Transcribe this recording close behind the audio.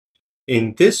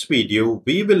In this video,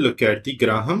 we will look at the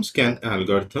Graham-Scan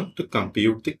algorithm to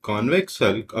compute the convex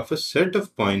hull of a set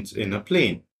of points in a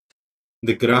plane.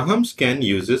 The Graham-Scan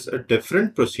uses a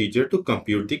different procedure to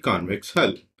compute the convex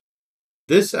hull.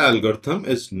 This algorithm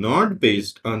is not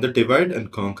based on the divide and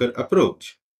conquer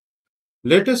approach.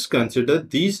 Let us consider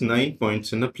these 9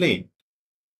 points in a plane.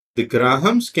 The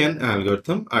Graham-Scan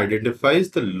algorithm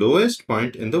identifies the lowest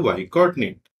point in the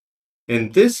y-coordinate.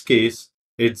 In this case,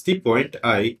 it's the point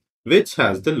I which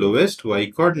has the lowest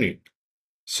y-coordinate.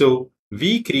 So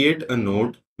we create a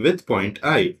node with point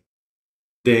I.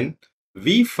 Then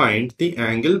we find the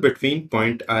angle between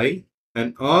point I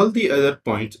and all the other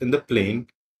points in the plane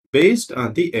based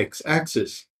on the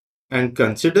x-axis and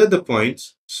consider the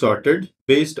points sorted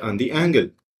based on the angle.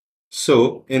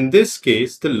 So in this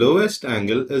case, the lowest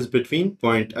angle is between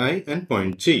point I and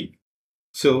point G.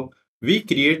 So we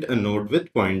create a node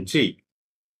with point G.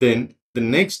 Then the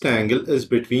next angle is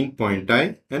between point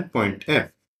I and point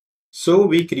F. So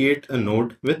we create a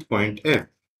node with point F.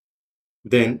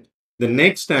 Then the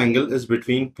next angle is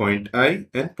between point I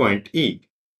and point E.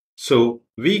 So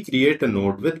we create a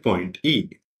node with point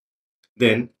E.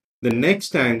 Then the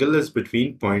next angle is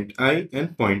between point I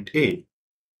and point A.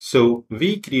 So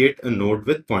we create a node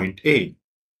with point A.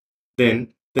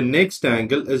 Then the next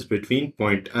angle is between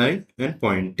point I and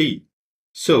point D.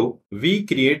 So we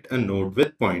create a node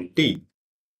with point D.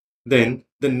 Then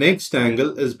the next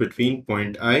angle is between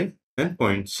point I and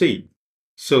point C.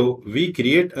 So we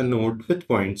create a node with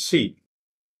point C.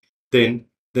 Then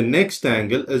the next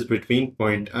angle is between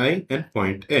point I and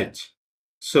point H.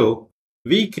 So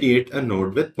we create a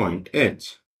node with point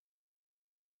H.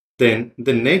 Then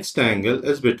the next angle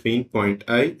is between point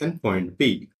I and point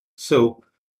B. So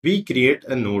we create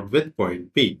a node with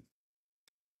point B.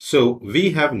 So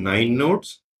we have 9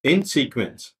 nodes in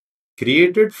sequence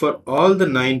created for all the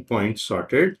 9 points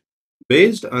sorted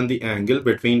based on the angle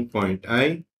between point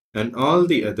I and all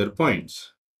the other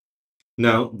points.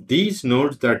 Now these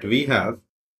nodes that we have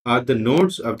are the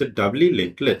nodes of the doubly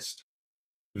linked list.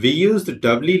 We use the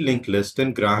doubly linked list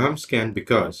in Graham-Scan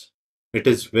because it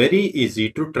is very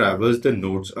easy to traverse the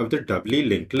nodes of the doubly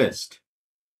linked list.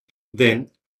 Then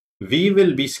we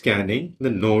will be scanning the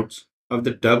nodes of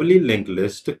the doubly linked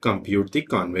list to compute the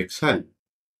convex hull.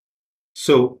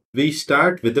 So we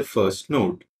start with the first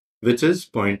node, which is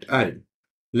point I.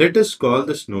 Let us call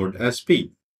this node as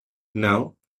P.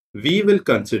 Now we will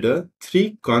consider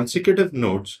 3 consecutive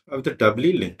nodes of the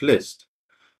doubly linked list.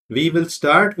 We will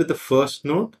start with the first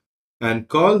node and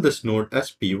call this node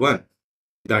as P1,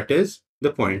 that is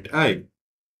the point I.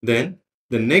 Then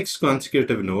the next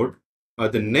consecutive node or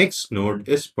the next node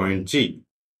is point G.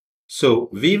 So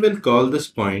we will call this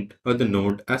point or the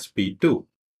node as P2.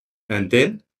 And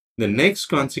then the next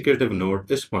consecutive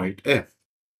node is point F.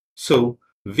 So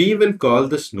we will call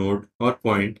this node or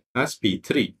point as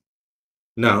P3.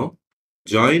 Now,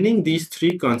 joining these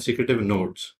 3 consecutive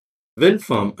nodes will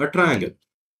form a triangle.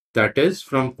 That is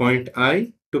from point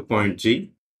I to point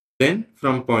G, then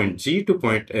from point G to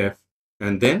point F,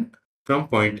 and then from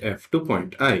point F to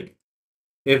point I.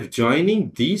 If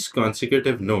joining these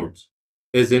consecutive nodes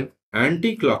is in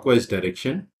anti-clockwise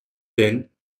direction, then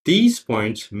these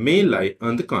points may lie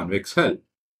on the convex hull.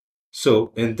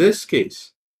 So in this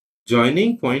case,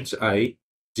 joining points I,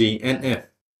 G and F,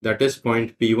 that is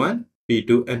point P1,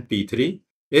 P2 and P3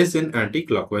 is in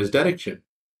anti-clockwise direction.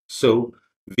 So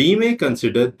we may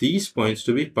consider these points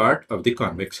to be part of the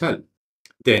convex hull.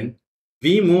 Then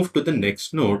we move to the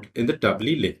next node in the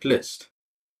doubly linked list.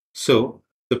 So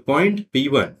the point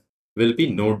P1 will be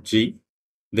node G.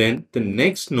 Then the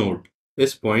next node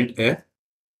is point F.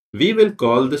 We will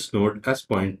call this node as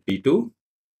point P2.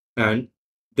 And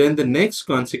then the next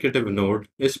consecutive node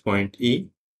is point E.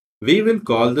 We will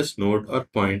call this node or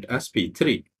point as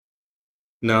P3.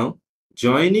 Now,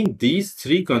 joining these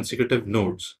 3 consecutive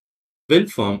nodes will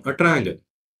form a triangle.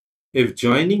 If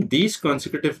joining these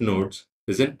consecutive nodes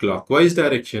is in clockwise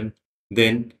direction,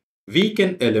 then we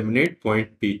can eliminate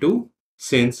point P2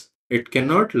 since it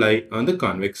cannot lie on the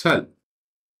convex hull.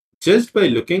 Just by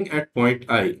looking at point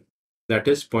I, that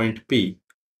is point P,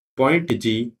 point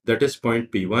G, that is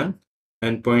point P1,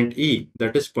 and point E,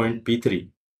 that is point P3,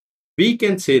 we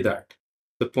can say that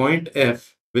the point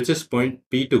F, which is point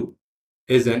P2,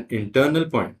 is an internal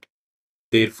point.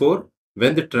 Therefore,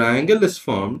 when the triangle is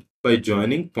formed by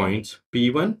joining points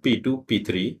P1, P2,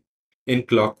 P3 in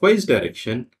clockwise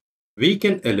direction, we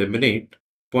can eliminate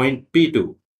point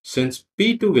P2 since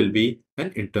P2 will be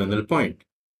an internal point.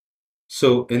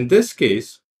 So in this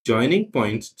case, joining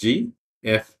points G,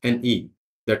 F and E,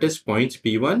 that is points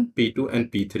P1, P2 and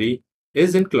P3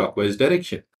 is in clockwise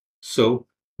direction. So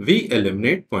we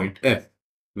eliminate point F,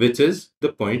 which is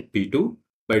the point P2,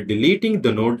 by deleting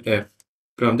the node F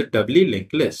from the doubly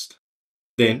linked list.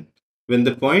 Then, when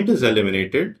the point is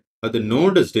eliminated or the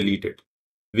node is deleted,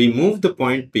 we move the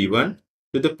point P1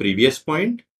 to the previous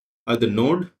point or the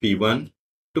node P1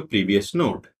 to previous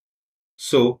node.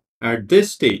 So, at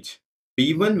this stage,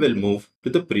 P1 will move to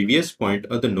the previous point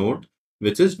of the node,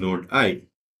 which is node I.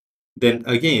 Then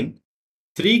again,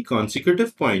 3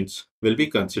 consecutive points will be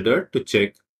considered to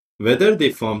check whether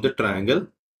they form the triangle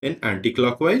in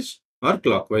anticlockwise or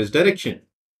clockwise direction.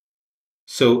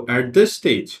 So at this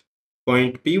stage,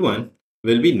 point P1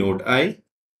 will be node I.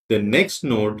 The next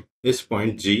node is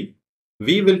point G.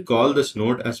 We will call this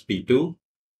node as P2,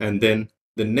 and then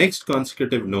the next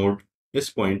consecutive node is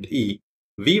point E.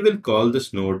 We will call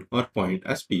this node or point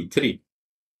as P3.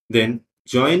 Then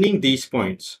joining these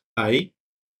points I,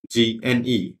 G and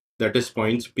E, that is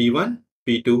points P1,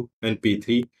 P2 and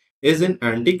P3, is in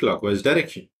anti-clockwise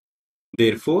direction.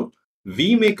 Therefore,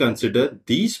 we may consider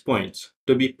these points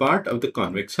to be part of the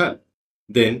convex hull.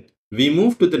 Then we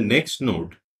move to the next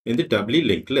node in the doubly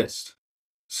linked list.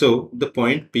 So the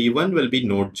point P1 will be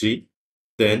node G.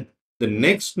 Then the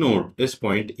next node is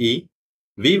point E.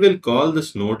 We will call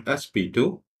this node as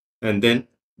P2, and then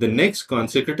the next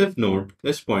consecutive node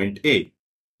is point A.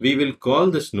 We will call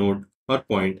this node or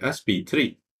point as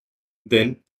P3.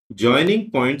 Then joining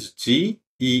points G,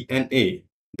 E and A,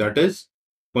 that is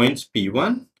points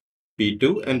P1,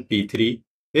 P2 and P3,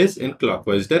 is in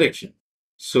clockwise direction.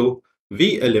 So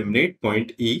we eliminate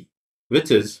point E,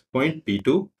 which is point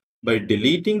P2, by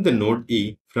deleting the node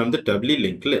E from the doubly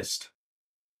linked list.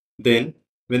 Then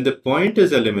when the point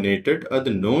is eliminated or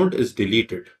the node is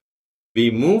deleted, we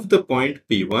move the point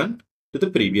P1 to the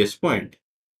previous point.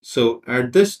 So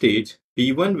at this stage,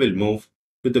 P1 will move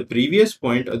to the previous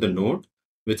point of the node,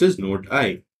 which is node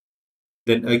I.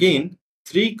 Then again,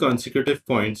 3 consecutive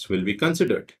points will be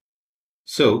considered.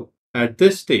 So at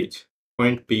this stage,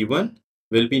 point P1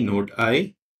 will be node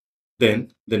I.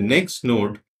 Then the next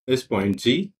node is point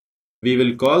G. We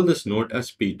will call this node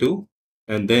as P2,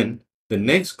 and then the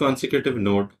next consecutive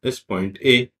node is point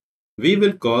A. We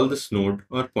will call this node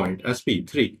or point as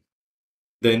P3.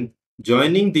 Then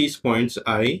joining these points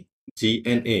I, G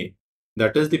and A,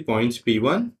 that is the points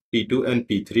P1, P2 and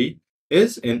P3,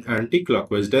 is in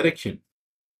anti-clockwise direction.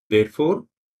 Therefore,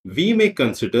 we may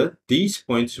consider these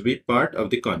points to be part of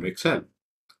the convex hull.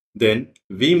 Then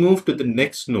we move to the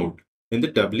next node in the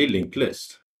doubly linked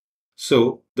list.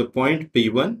 So the point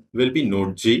P1 will be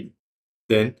node G.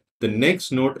 Then the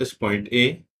next node is point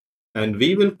A, and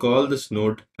we will call this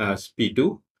node as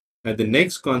P2, and the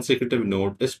next consecutive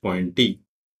node is point D.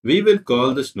 We will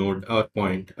call this node or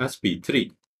point as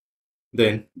P3.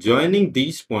 Then joining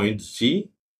these points G,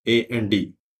 A and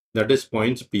D, that is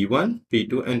points P1,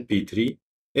 P2 and P3,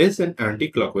 is in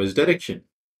anti-clockwise direction.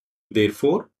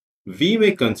 Therefore, we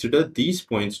may consider these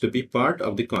points to be part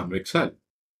of the convex hull.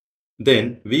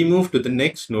 Then we move to the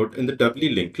next node in the doubly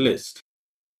linked list.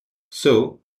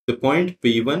 So the point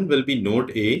P1 will be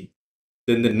node A.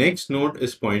 Then the next node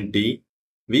is point D.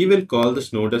 We will call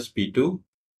this node as P2,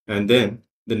 and then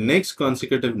the next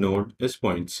consecutive node is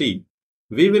point C.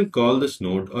 We will call this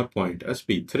node or point as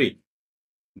P3.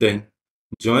 Then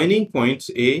joining points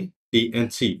A, D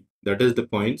and C, that is the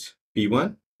points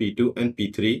P1, P2 and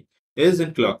P3, is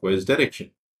in clockwise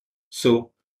direction.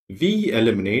 So we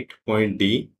eliminate point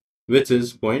D, which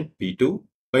is point P2,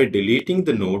 by deleting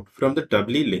the node from the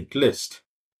doubly linked list.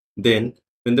 Then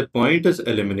when the point is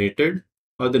eliminated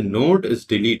or the node is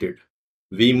deleted,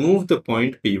 we move the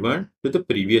point P1 to the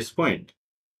previous point.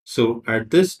 So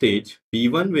at this stage,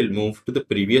 P1 will move to the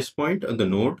previous point on the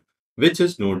node, which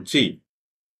is node G.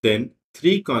 Then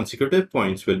 3 consecutive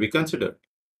points will be considered.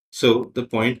 So the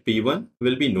point P1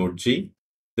 will be node G.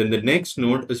 Then the next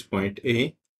node is point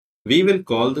A. We will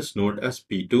call this node as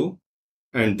P2,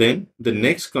 and then the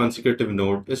next consecutive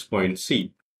node is point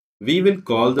C. We will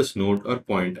call this node or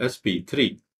point as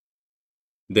P3.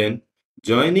 Then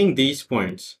joining these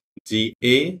points G,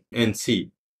 A and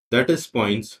C, that is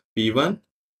points P1,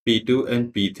 P2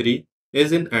 and P3,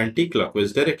 is in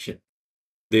anti-clockwise direction.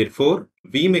 Therefore,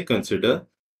 we may consider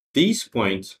these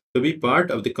points to be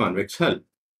part of the convex hull.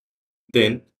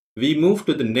 Then we move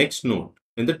to the next node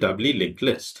in the doubly linked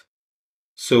list.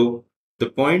 So the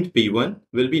point P1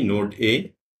 will be node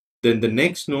A. Then the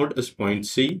next node is point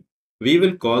C. We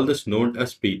will call this node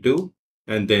as P2,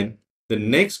 and then the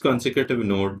next consecutive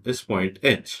node is point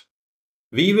H.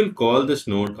 We will call this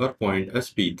node or point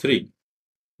as P3.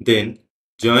 Then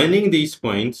joining these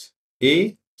points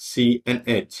A, C and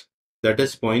H, that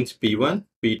is points P1,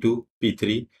 P2,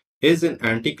 P3, is in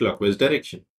anti-clockwise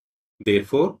direction.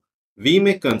 Therefore, we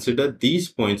may consider these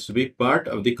points to be part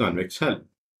of the convex hull.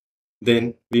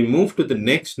 Then we move to the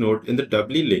next node in the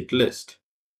doubly linked list.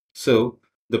 So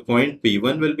the point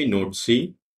P1 will be node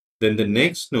C, then the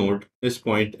next node is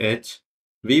point H.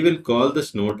 We will call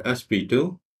this node as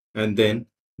P2, and then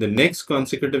the next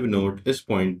consecutive node is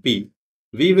point P.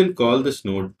 We will call this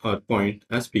node or point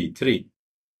as P3.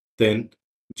 Then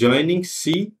joining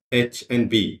C, H and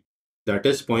B, that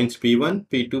is points P1,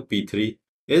 P2, P3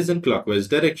 is in clockwise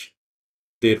direction.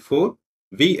 Therefore,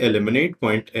 we eliminate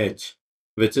point H,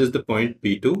 which is the point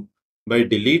P2, by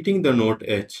deleting the node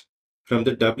H from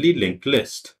the doubly linked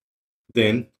list.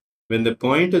 Then, when the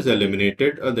point is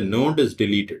eliminated or the node is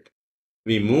deleted,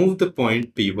 we move the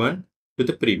point P1 to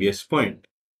the previous point.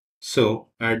 So,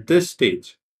 at this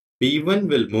stage, P1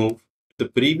 will move to the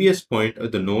previous point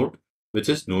of the node, which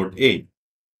is node A.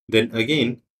 Then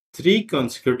again, 3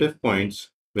 consecutive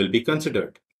points will be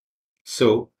considered.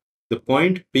 So, the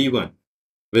point P1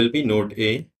 will be node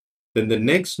A. Then the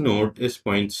next node is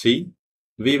point C.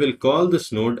 We will call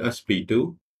this node as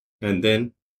P2. And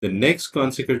then the next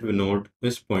consecutive node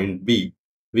is point B.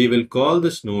 We will call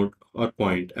this node or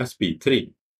point as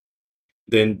P3.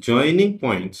 Then joining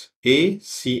points A,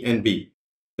 C, and B,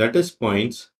 that is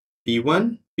points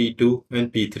P1, P2,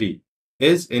 and P3,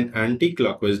 is in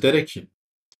anti-clockwise direction.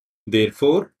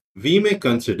 Therefore, we may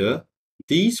consider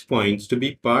these points to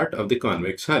be part of the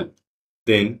convex hull.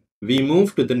 Then we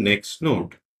move to the next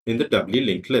node in the doubly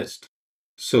linked list.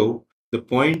 So the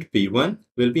point P1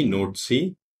 will be node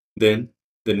C. Then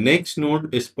the next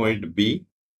node is point B.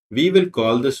 We will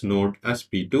call this node as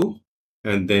P2.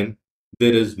 And then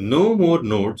there is no more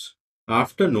nodes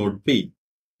after node P.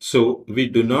 So we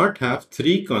do not have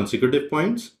 3 consecutive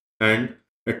points and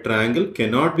a triangle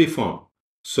cannot be formed.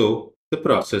 So the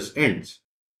process ends.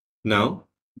 Now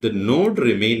the node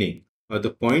remaining or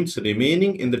the points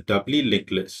remaining in the doubly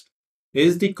linked list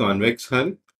is the convex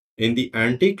hull in the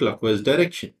anti-clockwise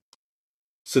direction.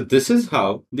 So this is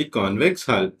how the convex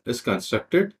hull is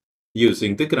constructed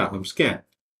using the Graham scan.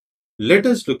 Let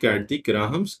us look at the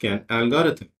Graham scan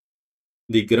algorithm.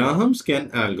 The Graham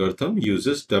scan algorithm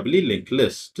uses doubly linked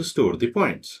lists to store the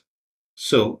points.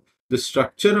 So the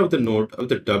structure of the node of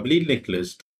the doubly linked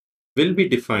list will be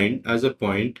defined as a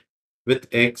point with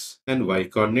x and y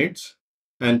coordinates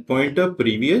and pointer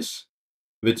previous,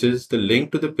 which is the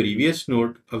link to the previous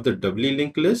node of the doubly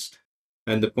linked list,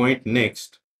 and the point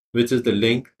next, which is the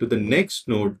link to the next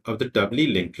node of the doubly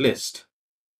linked list.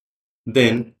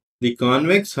 Then the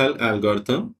convex hull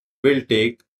algorithm will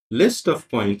take list of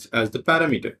points as the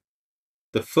parameter.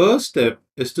 The first step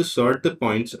is to sort the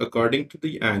points according to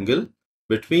the angle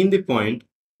between the point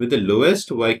with the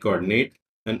lowest y coordinate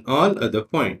and all other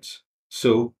points.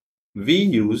 So we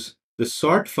use the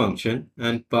sort function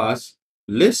and pass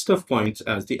list of points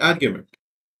as the argument.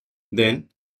 Then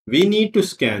we need to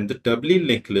scan the doubly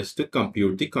linked list to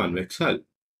compute the convex hull.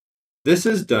 This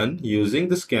is done using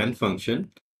the scan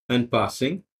function and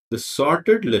passing the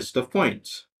sorted list of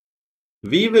points.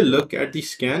 We will look at the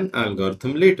scan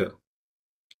algorithm later.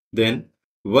 Then,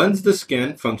 once the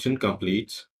scan function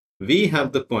completes, we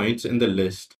have the points in the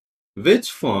list,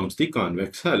 which forms the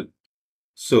convex hull.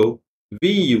 So, we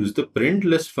use the print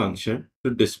list function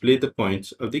to display the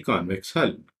points of the convex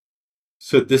hull.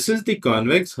 So, this is the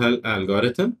convex hull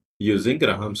algorithm using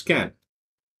Graham scan.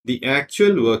 The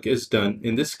actual work is done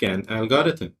in the scan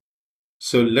algorithm.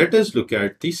 So, let us look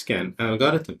at the scan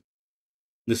algorithm.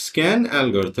 The scan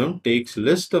algorithm takes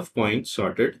list of points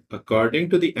sorted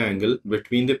according to the angle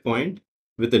between the point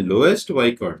with the lowest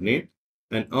y coordinate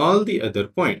and all the other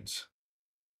points.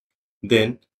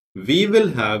 Then we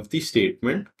will have the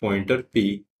statement pointer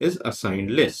P is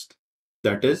assigned list.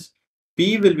 That is,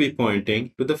 P will be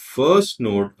pointing to the first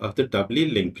node of the doubly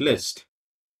linked list.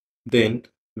 Then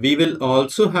we will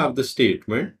also have the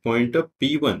statement pointer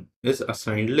P1 is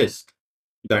assigned list.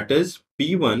 That is,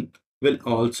 P1 will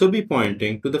also be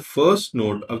pointing to the first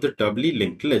node of the doubly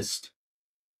linked list.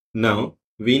 Now,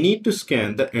 we need to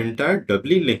scan the entire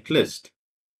doubly linked list.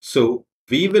 So,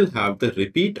 we will have the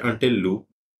repeat until loop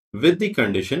with the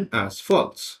condition as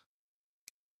false.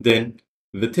 Then,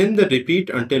 within the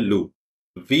repeat until loop,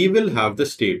 we will have the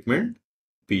statement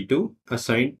P2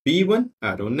 assign P1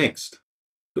 arrow next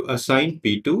to assign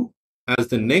P2 as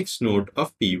the next node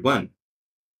of P1.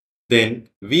 Then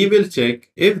we will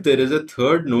check if there is a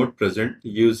third node present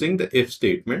using the if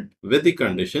statement with the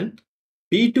condition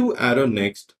P2 arrow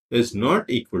next is not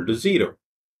equal to 0.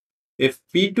 If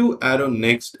P2 arrow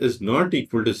next is not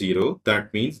equal to 0,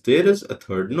 that means there is a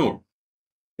third node.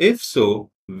 If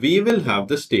so, we will have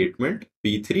the statement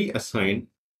P3 assign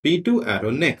P2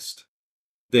 arrow next.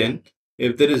 Then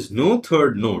if there is no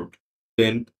third node,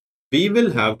 then we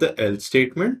will have the else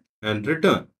statement and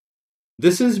return.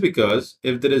 This is because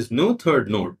if there is no third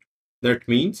node, that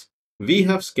means we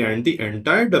have scanned the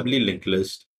entire doubly linked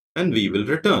list and we will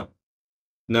return.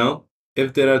 Now,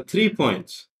 if there are 3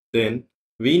 points, then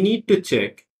we need to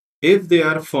check if they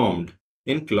are formed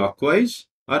in clockwise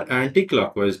or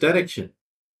anti-clockwise direction.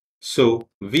 So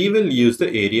we will use the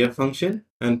area function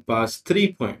and pass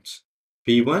 3 points,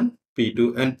 P1,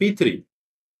 P2 and P3.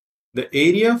 The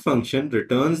area function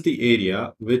returns the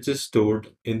area which is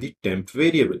stored in the temp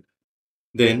variable.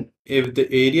 Then if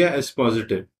the area is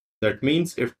positive, that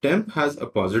means if temp has a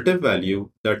positive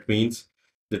value, that means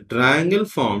the triangle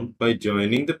formed by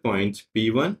joining the points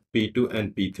P1, P2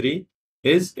 and P3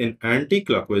 is in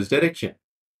anti-clockwise direction.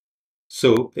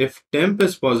 So if temp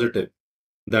is positive,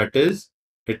 that is,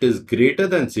 it is greater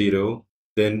than 0,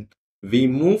 then we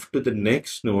move to the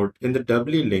next node in the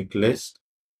doubly linked list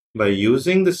by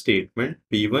using the statement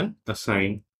P1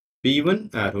 assign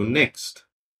P1 arrow next.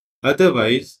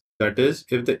 Otherwise, that is,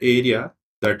 if the area,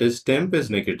 that is temp, is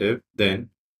negative, then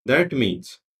that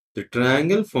means the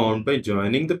triangle formed by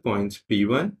joining the points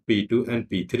P1, P2 and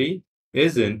P3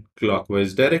 is in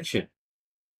clockwise direction.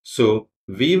 So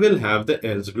we will have the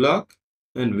else block,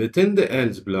 and within the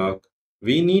else block,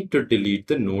 we need to delete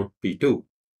the node P2.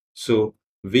 So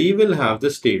we will have the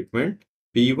statement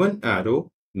P1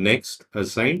 arrow next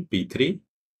assigned P3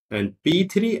 and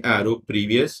P3 arrow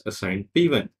previous assigned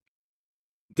P1.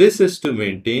 This is to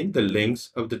maintain the links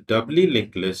of the doubly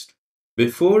linked list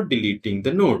before deleting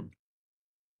the node.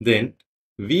 Then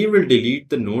we will delete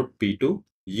the node P2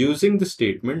 using the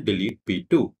statement delete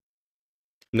P2.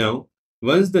 Now,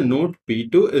 once the node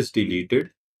P2 is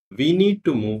deleted, we need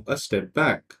to move a step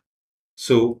back.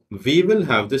 So we will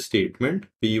have the statement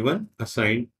P1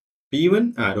 assigned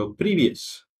P1 arrow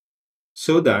previous,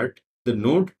 so that the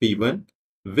node P1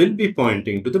 will be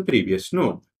pointing to the previous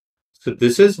node. So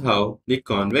this is how the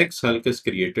convex hulk is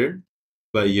created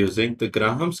by using the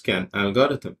Graham scan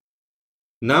algorithm.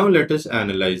 Now let us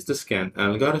analyze the scan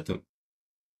algorithm.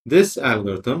 This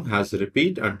algorithm has a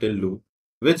repeat until loop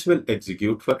which will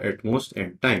execute for at most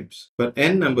n times for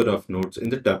n number of nodes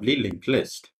in the doubly linked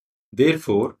list.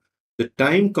 Therefore, the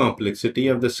time complexity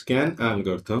of the scan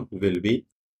algorithm will be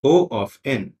O of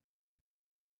n.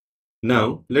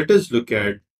 Now let us look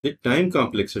at the time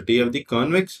complexity of the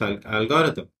convex hull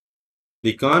algorithm.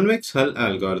 The convex hull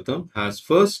algorithm has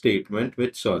first statement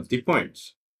which sorts the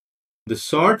points. The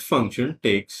sort function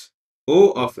takes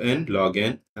O of n log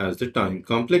n as the time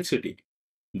complexity.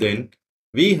 Then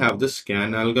we have the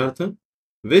scan algorithm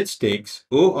which takes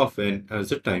O of n as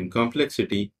the time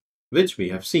complexity, which we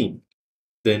have seen.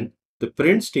 Then the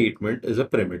print statement is a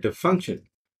primitive function.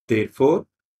 Therefore,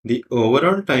 the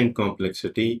overall time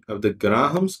complexity of the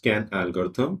Graham scan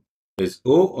algorithm is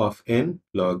O of n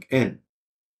log n.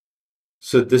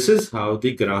 So this is how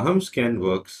the Graham scan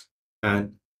works,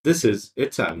 and this is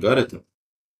its algorithm.